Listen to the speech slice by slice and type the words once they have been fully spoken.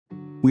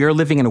We are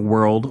living in a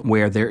world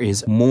where there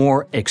is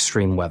more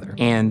extreme weather,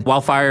 and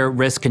wildfire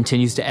risk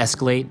continues to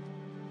escalate.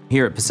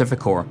 Here at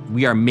PacifiCorp,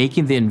 we are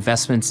making the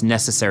investments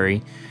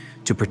necessary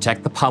to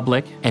protect the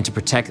public and to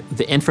protect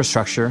the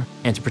infrastructure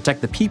and to protect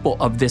the people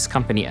of this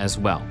company as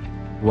well.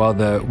 While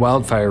the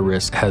wildfire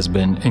risk has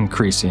been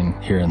increasing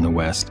here in the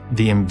West,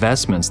 the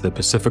investments that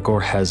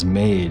PacifiCorp has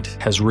made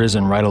has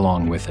risen right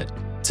along with it.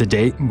 To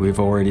date, we've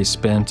already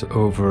spent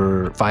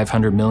over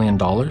 $500 million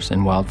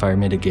in wildfire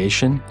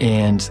mitigation,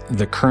 and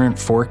the current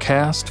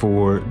forecast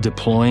for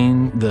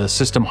deploying the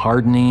system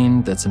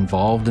hardening that's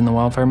involved in the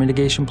wildfire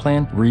mitigation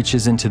plan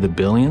reaches into the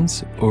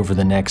billions over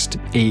the next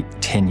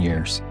 8-10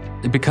 years.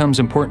 It becomes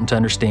important to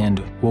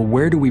understand, well,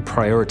 where do we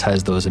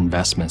prioritize those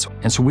investments?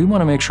 And so we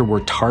want to make sure we're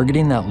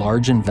targeting that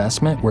large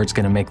investment where it's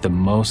going to make the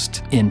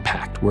most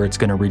impact, where it's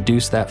going to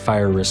reduce that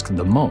fire risk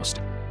the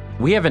most.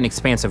 We have an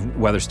expansive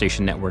weather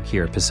station network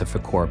here at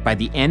PacifiCorp. By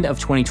the end of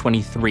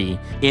 2023,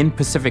 in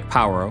Pacific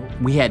Power,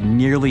 we had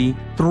nearly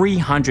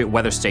 300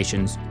 weather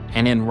stations.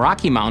 And in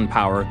Rocky Mountain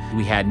Power,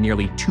 we had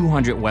nearly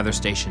 200 weather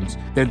stations.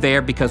 They're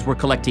there because we're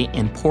collecting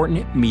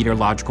important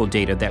meteorological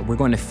data that we're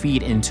going to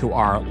feed into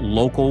our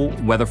local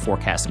weather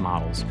forecast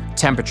models.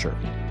 Temperature,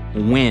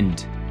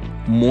 wind,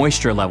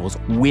 moisture levels,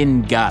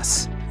 wind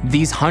gusts.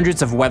 These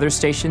hundreds of weather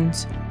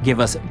stations give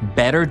us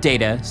better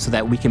data so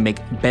that we can make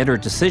better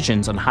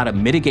decisions on how to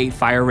mitigate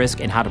fire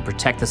risk and how to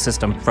protect the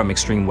system from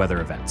extreme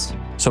weather events.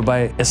 So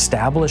by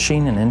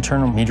establishing an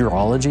internal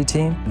meteorology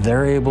team,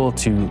 they're able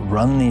to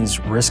run these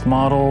risk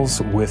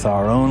models with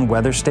our own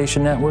weather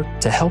station network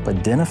to help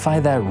identify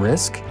that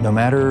risk no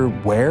matter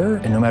where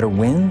and no matter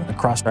when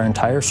across our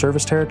entire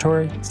service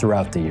territory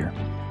throughout the year.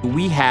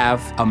 We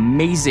have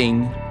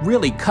amazing,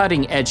 really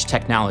cutting-edge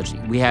technology.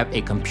 We have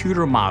a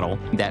computer model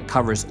that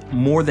covers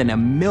more than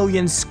 1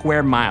 million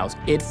square miles.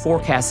 It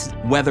forecasts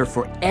weather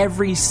for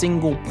every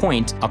single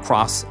point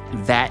across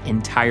that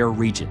entire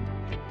region.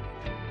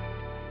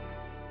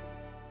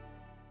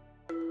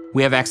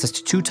 We have access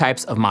to 2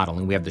 types of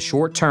modeling. We have the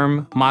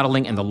short-term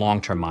modeling and the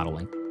long-term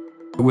modeling.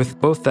 With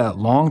both that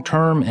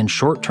long-term and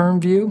short-term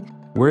view,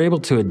 we're able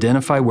to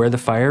identify where the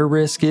fire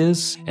risk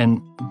is,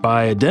 and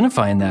by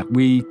identifying that,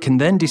 we can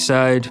then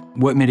decide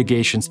what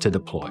mitigations to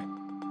deploy.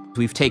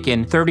 We've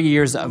taken 30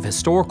 years of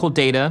historical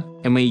data,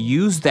 and we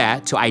use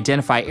that to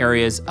identify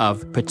areas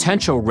of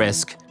potential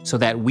risk so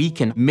that we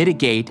can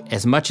mitigate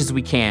as much as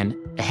we can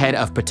ahead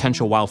of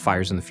potential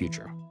wildfires in the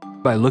future.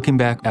 By looking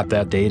back at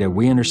that data,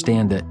 we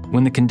understand that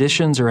when the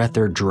conditions are at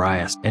their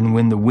driest and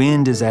when the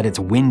wind is at its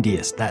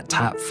windiest, that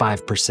top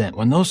 5%,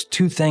 when those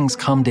 2 things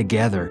come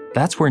together,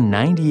 that's where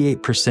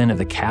 98% of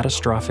the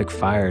catastrophic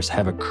fires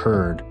have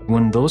occurred.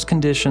 When those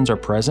conditions are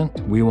present,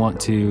 we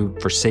want to,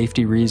 for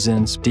safety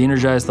reasons,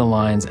 de-energize the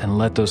lines and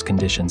let those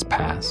conditions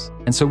pass.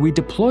 And so we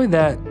deploy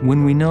that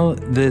when we know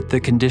that the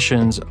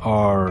conditions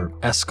are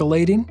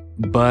escalating,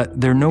 but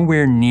they're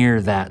nowhere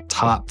near that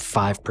top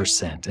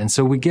 5%. And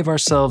so we give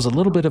ourselves a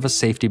little bit of a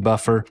safety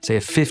buffer, say a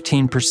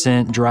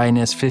 15%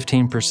 dryness,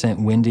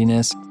 15%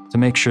 windiness, to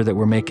make sure that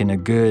we're making a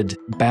good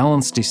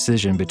balanced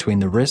decision between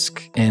the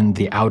risk and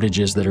the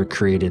outages that are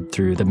created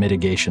through the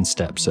mitigation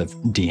steps of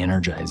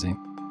de-energizing.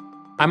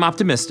 I'm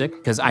optimistic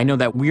because I know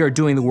that we are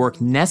doing the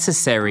work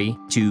necessary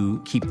to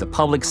keep the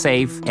public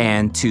safe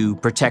and to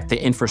protect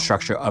the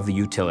infrastructure of the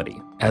utility.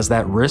 As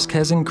that risk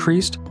has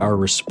increased, our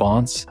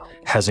response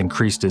has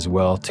increased as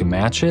well to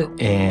match it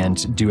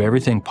and do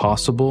everything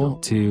possible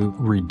to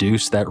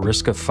reduce that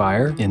risk of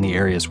fire in the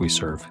areas we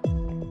serve.